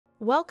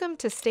Welcome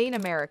to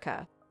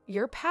Stayinamerica,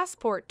 your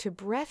passport to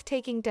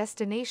breathtaking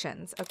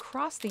destinations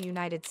across the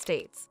United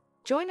States.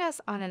 Join us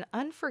on an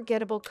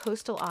unforgettable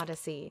coastal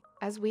odyssey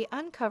as we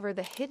uncover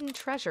the hidden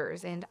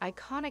treasures and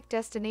iconic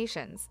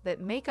destinations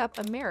that make up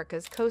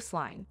America's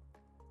coastline.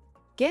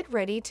 Get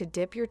ready to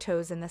dip your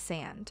toes in the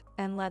sand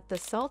and let the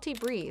salty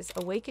breeze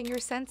awaken your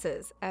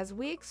senses as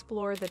we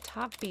explore the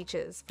top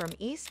beaches from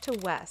east to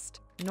west,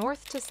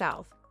 north to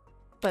south.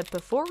 But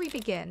before we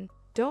begin,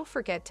 don't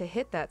forget to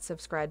hit that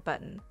subscribe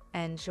button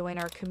and join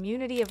our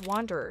community of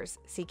wanderers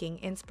seeking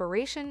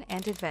inspiration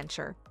and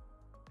adventure.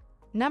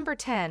 Number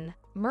 10.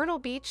 Myrtle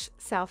Beach,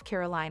 South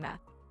Carolina.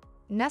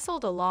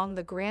 Nestled along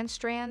the Grand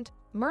Strand,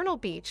 Myrtle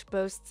Beach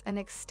boasts an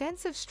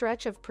extensive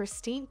stretch of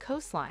pristine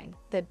coastline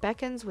that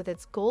beckons with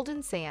its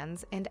golden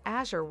sands and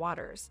azure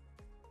waters.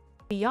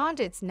 Beyond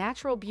its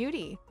natural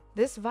beauty,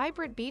 this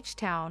vibrant beach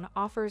town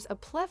offers a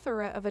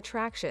plethora of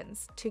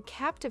attractions to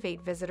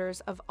captivate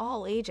visitors of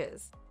all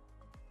ages.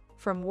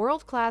 From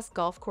world-class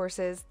golf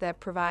courses that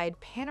provide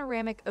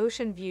panoramic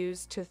ocean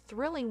views to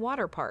thrilling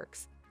water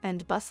parks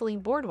and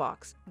bustling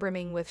boardwalks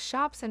brimming with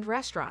shops and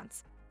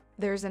restaurants,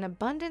 there's an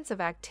abundance of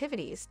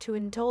activities to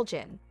indulge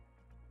in.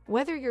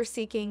 Whether you're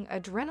seeking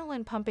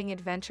adrenaline-pumping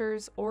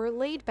adventures or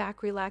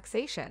laid-back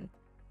relaxation,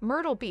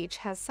 Myrtle Beach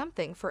has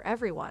something for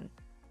everyone.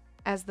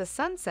 As the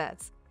sun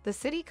sets, the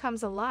city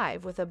comes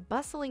alive with a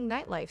bustling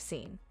nightlife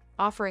scene,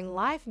 offering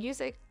live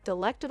music,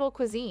 delectable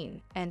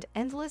cuisine, and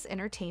endless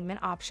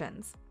entertainment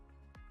options.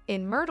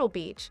 In Myrtle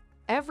Beach,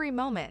 every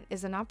moment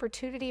is an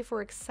opportunity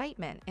for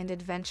excitement and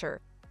adventure,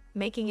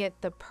 making it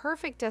the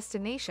perfect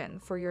destination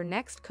for your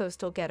next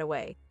coastal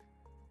getaway.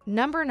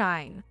 Number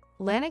 9.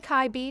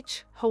 Lanikai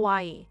Beach,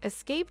 Hawaii.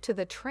 Escape to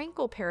the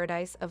tranquil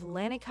paradise of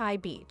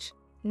Lanikai Beach,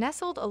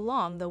 nestled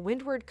along the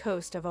windward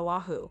coast of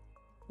Oahu,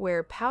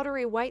 where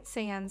powdery white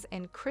sands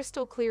and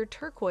crystal-clear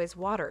turquoise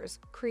waters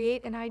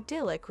create an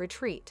idyllic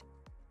retreat.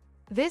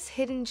 This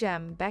hidden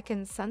gem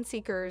beckons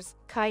sunseekers,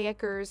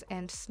 kayakers,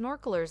 and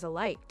snorkelers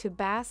alike to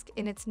bask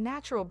in its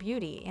natural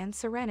beauty and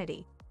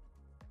serenity.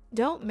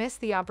 Don't miss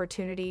the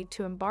opportunity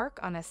to embark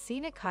on a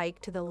scenic hike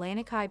to the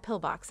Lanikai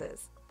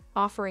Pillboxes,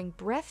 offering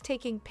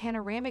breathtaking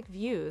panoramic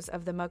views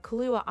of the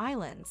Makalua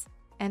Islands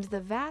and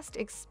the vast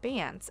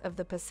expanse of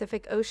the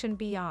Pacific Ocean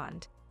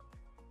beyond.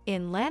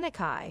 In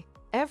Lanikai,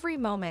 every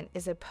moment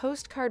is a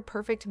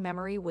postcard-perfect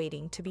memory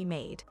waiting to be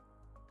made.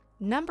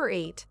 Number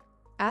 8.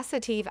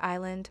 Assateague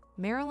Island,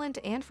 Maryland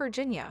and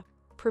Virginia.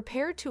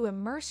 Prepare to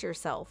immerse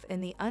yourself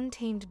in the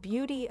untamed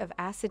beauty of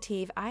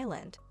Assateague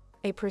Island,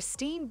 a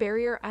pristine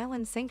barrier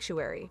island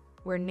sanctuary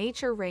where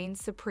nature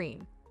reigns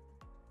supreme.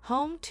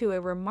 Home to a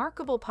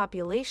remarkable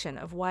population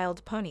of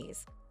wild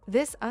ponies,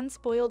 this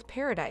unspoiled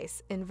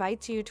paradise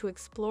invites you to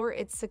explore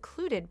its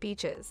secluded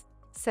beaches,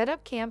 set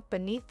up camp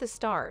beneath the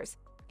stars,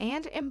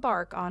 and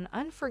embark on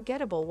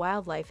unforgettable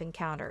wildlife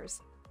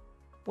encounters.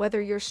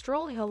 Whether you're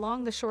strolling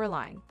along the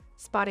shoreline,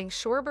 spotting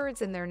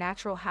shorebirds in their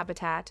natural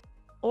habitat,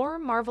 or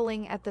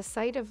marveling at the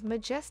sight of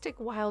majestic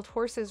wild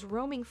horses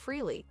roaming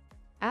freely,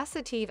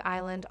 Assateague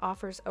Island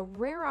offers a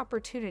rare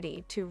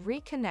opportunity to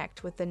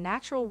reconnect with the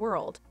natural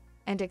world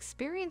and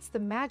experience the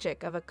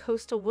magic of a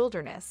coastal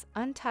wilderness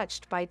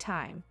untouched by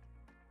time.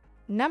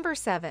 Number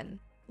 7.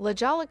 La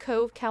Jolla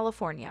Cove,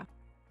 California.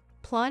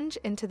 Plunge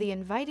into the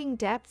inviting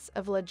depths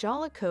of La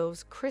Jolla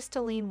Cove's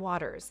crystalline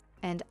waters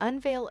and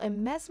unveil a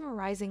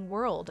mesmerizing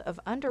world of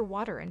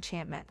underwater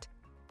enchantment.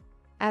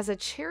 As a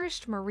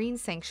cherished marine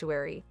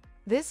sanctuary,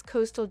 this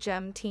coastal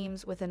gem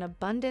teems with an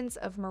abundance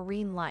of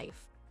marine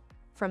life.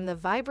 From the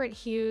vibrant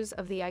hues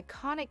of the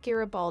iconic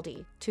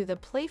Garibaldi to the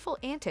playful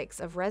antics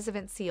of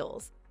resident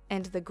seals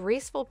and the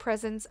graceful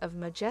presence of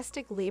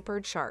majestic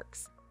leopard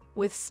sharks.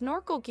 With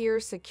snorkel gear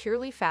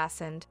securely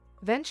fastened,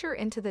 venture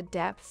into the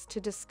depths to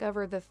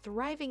discover the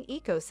thriving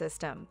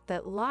ecosystem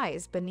that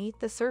lies beneath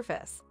the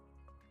surface.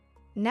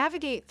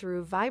 Navigate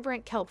through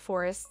vibrant kelp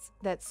forests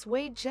that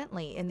sway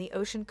gently in the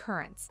ocean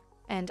currents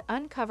and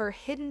uncover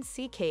hidden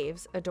sea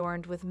caves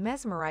adorned with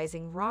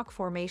mesmerizing rock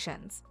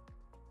formations.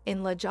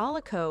 In La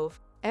Jolla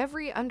Cove,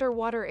 every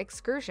underwater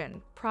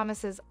excursion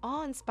promises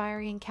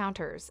awe-inspiring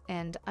encounters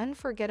and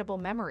unforgettable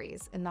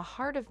memories in the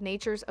heart of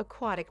nature's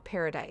aquatic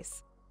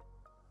paradise.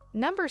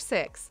 Number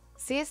 6.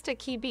 Siesta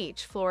Key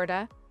Beach,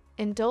 Florida.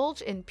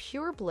 Indulge in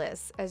pure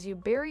bliss as you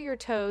bury your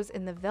toes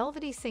in the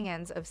velvety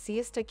sands of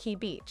Siesta Key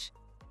Beach,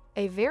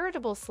 a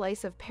veritable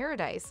slice of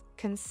paradise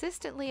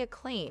consistently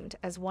acclaimed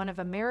as one of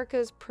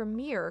America's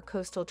premier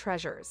coastal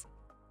treasures.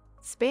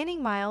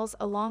 Spanning miles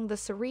along the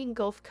serene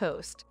Gulf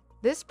Coast,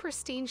 this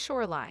pristine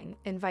shoreline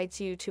invites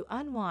you to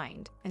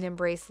unwind and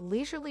embrace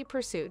leisurely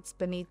pursuits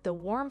beneath the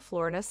warm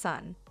Florida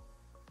sun.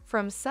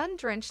 From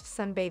sun-drenched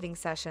sunbathing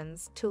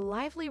sessions to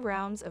lively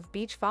rounds of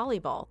beach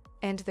volleyball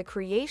and the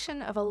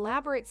creation of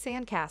elaborate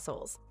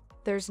sandcastles,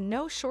 there's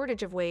no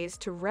shortage of ways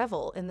to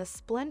revel in the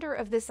splendor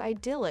of this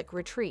idyllic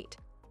retreat.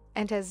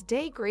 And as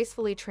day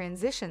gracefully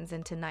transitions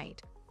into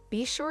night,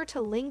 be sure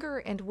to linger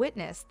and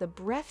witness the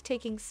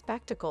breathtaking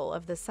spectacle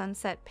of the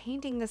sunset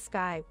painting the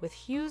sky with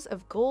hues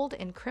of gold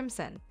and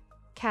crimson,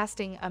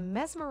 casting a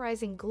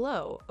mesmerizing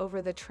glow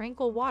over the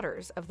tranquil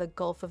waters of the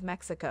Gulf of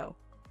Mexico.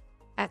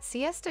 At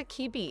Siesta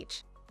Key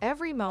Beach,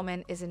 every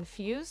moment is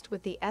infused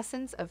with the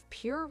essence of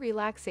pure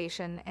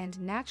relaxation and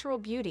natural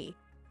beauty,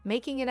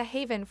 making it a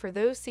haven for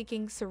those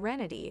seeking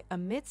serenity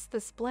amidst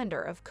the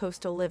splendor of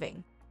coastal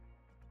living.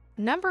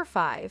 Number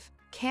 5.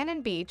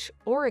 Cannon Beach,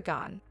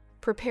 Oregon.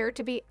 Prepare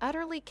to be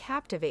utterly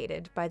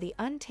captivated by the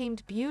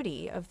untamed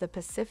beauty of the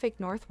Pacific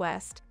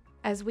Northwest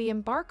as we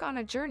embark on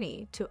a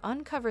journey to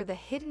uncover the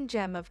hidden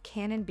gem of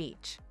Cannon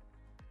Beach.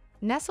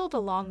 Nestled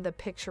along the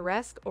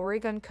picturesque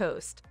Oregon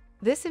coast,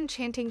 this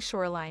enchanting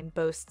shoreline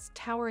boasts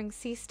towering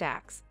sea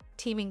stacks,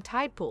 teeming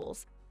tide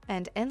pools,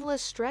 and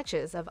endless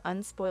stretches of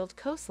unspoiled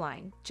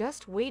coastline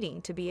just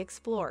waiting to be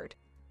explored.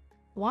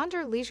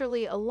 Wander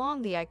leisurely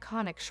along the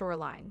iconic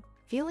shoreline,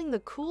 feeling the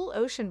cool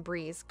ocean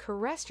breeze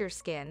caress your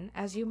skin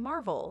as you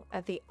marvel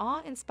at the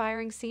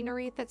awe-inspiring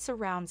scenery that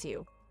surrounds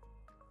you.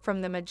 From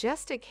the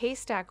majestic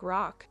Haystack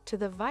Rock to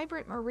the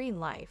vibrant marine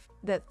life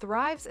that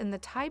thrives in the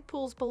tide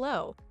pools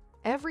below,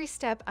 every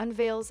step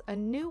unveils a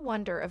new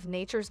wonder of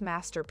nature's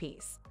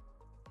masterpiece.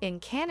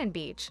 In Cannon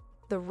Beach,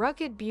 the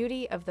rugged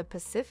beauty of the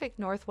Pacific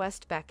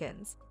Northwest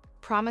beckons,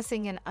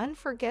 promising an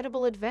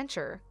unforgettable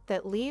adventure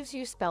that leaves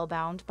you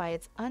spellbound by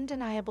its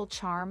undeniable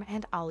charm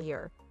and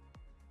allure.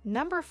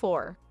 Number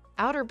 4.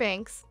 Outer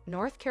Banks,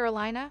 North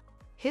Carolina.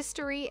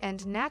 History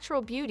and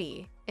natural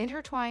beauty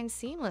intertwine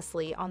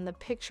seamlessly on the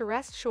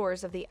picturesque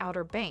shores of the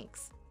Outer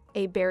Banks,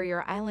 a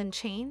barrier island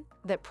chain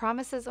that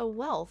promises a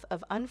wealth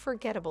of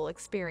unforgettable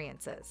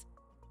experiences.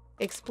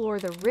 Explore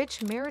the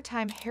rich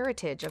maritime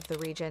heritage of the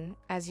region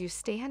as you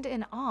stand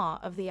in awe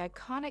of the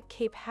iconic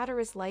Cape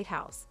Hatteras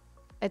Lighthouse,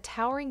 a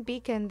towering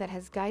beacon that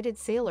has guided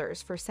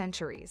sailors for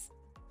centuries.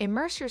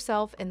 Immerse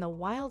yourself in the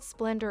wild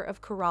splendor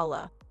of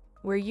Corolla,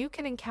 where you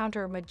can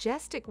encounter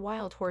majestic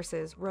wild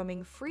horses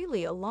roaming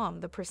freely along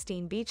the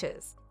pristine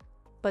beaches.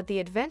 But the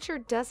adventure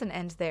doesn't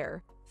end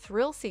there.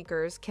 Thrill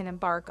seekers can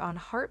embark on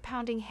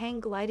heart-pounding hang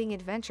gliding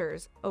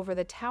adventures over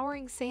the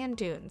towering sand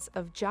dunes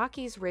of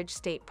Jockey's Ridge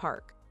State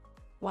Park,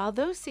 while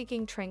those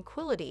seeking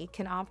tranquility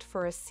can opt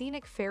for a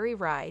scenic ferry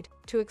ride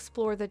to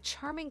explore the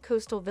charming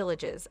coastal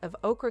villages of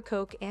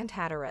Ocracoke and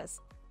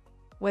Hatteras.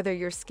 Whether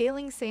you're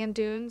scaling sand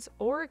dunes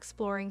or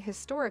exploring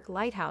historic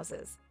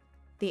lighthouses,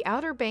 the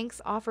Outer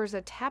Banks offers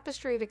a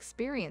tapestry of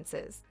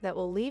experiences that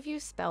will leave you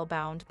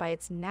spellbound by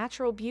its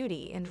natural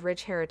beauty and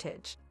rich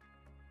heritage.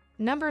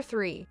 Number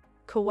 3.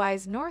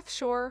 Kauai's North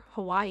Shore,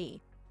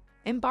 Hawaii.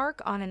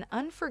 Embark on an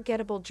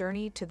unforgettable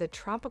journey to the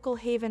tropical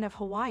haven of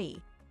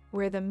Hawaii,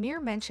 where the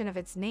mere mention of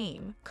its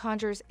name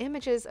conjures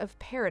images of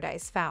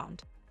paradise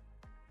found.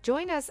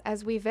 Join us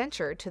as we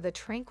venture to the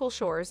tranquil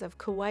shores of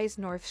Kauai's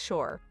North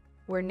Shore,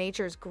 where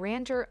nature's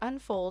grandeur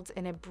unfolds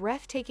in a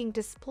breathtaking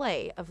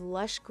display of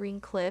lush green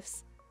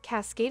cliffs,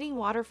 cascading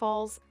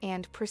waterfalls,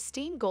 and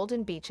pristine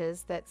golden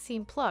beaches that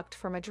seem plucked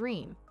from a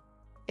dream.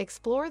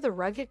 Explore the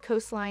rugged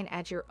coastline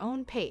at your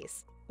own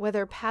pace,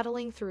 whether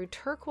paddling through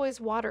turquoise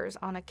waters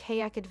on a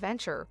kayak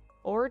adventure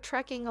or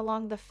trekking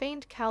along the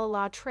famed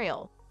Kalala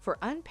Trail for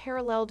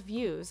unparalleled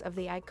views of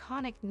the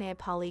iconic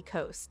Nepali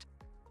coast.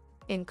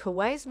 In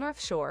Kauai's North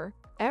Shore,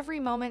 every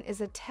moment is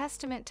a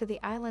testament to the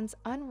island's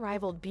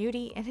unrivaled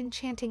beauty and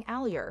enchanting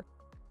allure,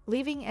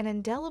 leaving an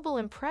indelible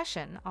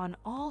impression on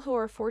all who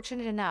are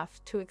fortunate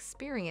enough to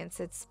experience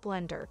its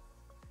splendor.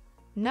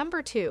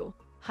 Number 2.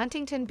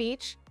 Huntington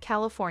Beach,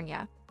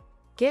 California.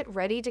 Get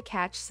ready to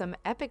catch some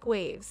epic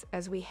waves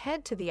as we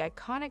head to the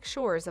iconic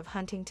shores of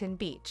Huntington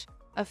Beach,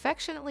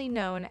 affectionately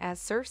known as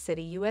Surf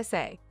City,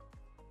 USA.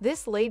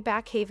 This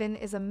laid-back haven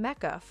is a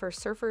mecca for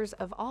surfers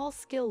of all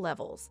skill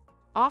levels,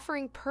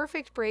 offering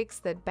perfect breaks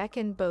that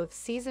beckon both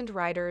seasoned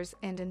riders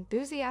and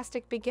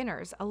enthusiastic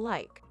beginners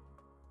alike.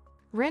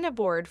 Rent a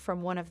board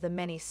from one of the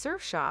many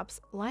surf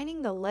shops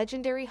lining the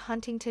legendary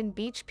Huntington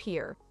Beach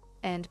Pier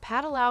and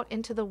paddle out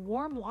into the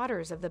warm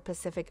waters of the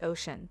Pacific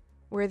Ocean,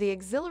 where the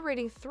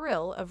exhilarating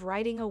thrill of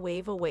riding a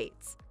wave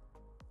awaits.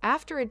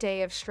 After a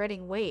day of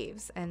shredding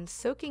waves and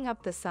soaking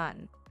up the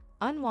sun,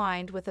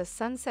 unwind with a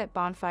sunset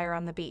bonfire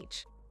on the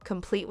beach,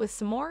 complete with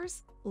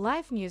s'mores,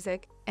 live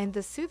music, and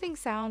the soothing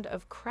sound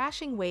of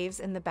crashing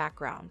waves in the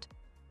background.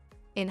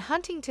 In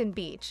Huntington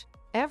Beach,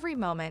 every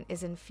moment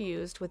is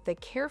infused with the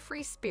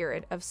carefree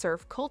spirit of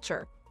surf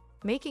culture,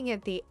 making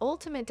it the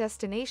ultimate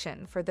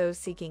destination for those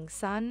seeking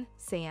sun,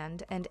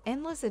 sand, and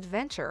endless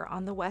adventure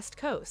on the West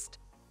Coast.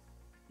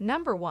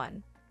 Number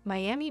 1.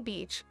 Miami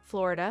Beach,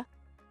 Florida.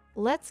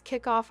 Let's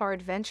kick off our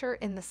adventure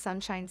in the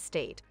Sunshine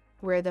State,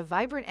 where the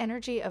vibrant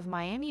energy of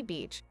Miami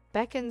Beach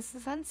beckons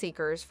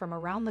sunseekers from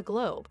around the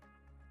globe.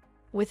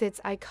 With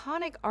its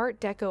iconic Art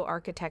Deco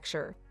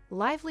architecture,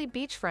 lively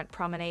beachfront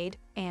promenade,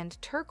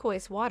 and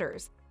turquoise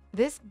waters,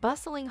 this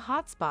bustling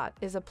hotspot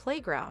is a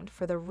playground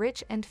for the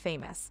rich and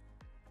famous.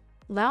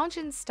 Lounge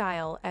in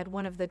style at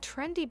one of the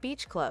trendy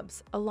beach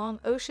clubs along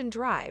Ocean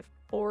Drive,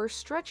 or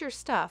stretch your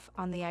stuff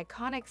on the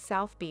iconic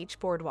South Beach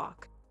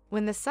Boardwalk.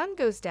 When the sun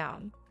goes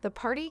down, the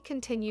party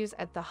continues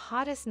at the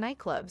hottest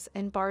nightclubs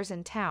and bars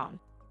in town.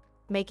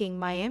 making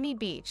Miami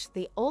Beach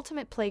the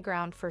ultimate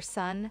playground for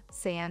sun,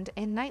 sand,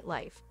 and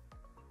nightlife.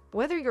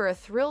 Whether you're a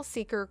thrill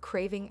seeker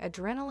craving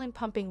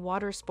adrenaline-pumping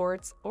water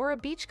sports or a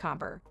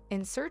beachcomber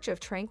in search of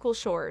tranquil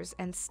shores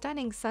and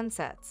stunning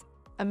sunsets,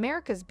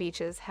 America's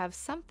beaches have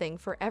something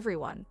for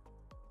everyone.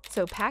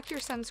 So pack your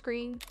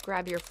sunscreen,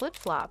 grab your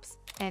flip-flops,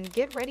 and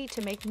get ready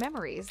to make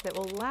memories that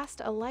will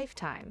last a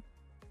lifetime.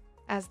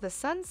 As the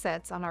sun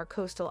sets on our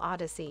coastal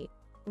odyssey,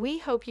 we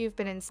hope you've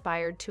been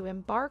inspired to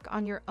embark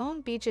on your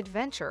own beach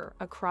adventure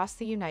across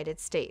the United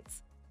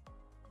States.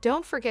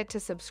 Don't forget to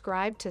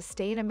subscribe to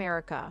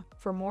Stayinamerica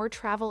for more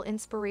travel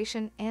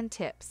inspiration and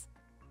tips.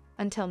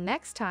 Until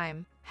next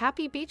time,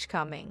 happy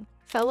beachcombing,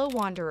 fellow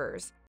wanderers!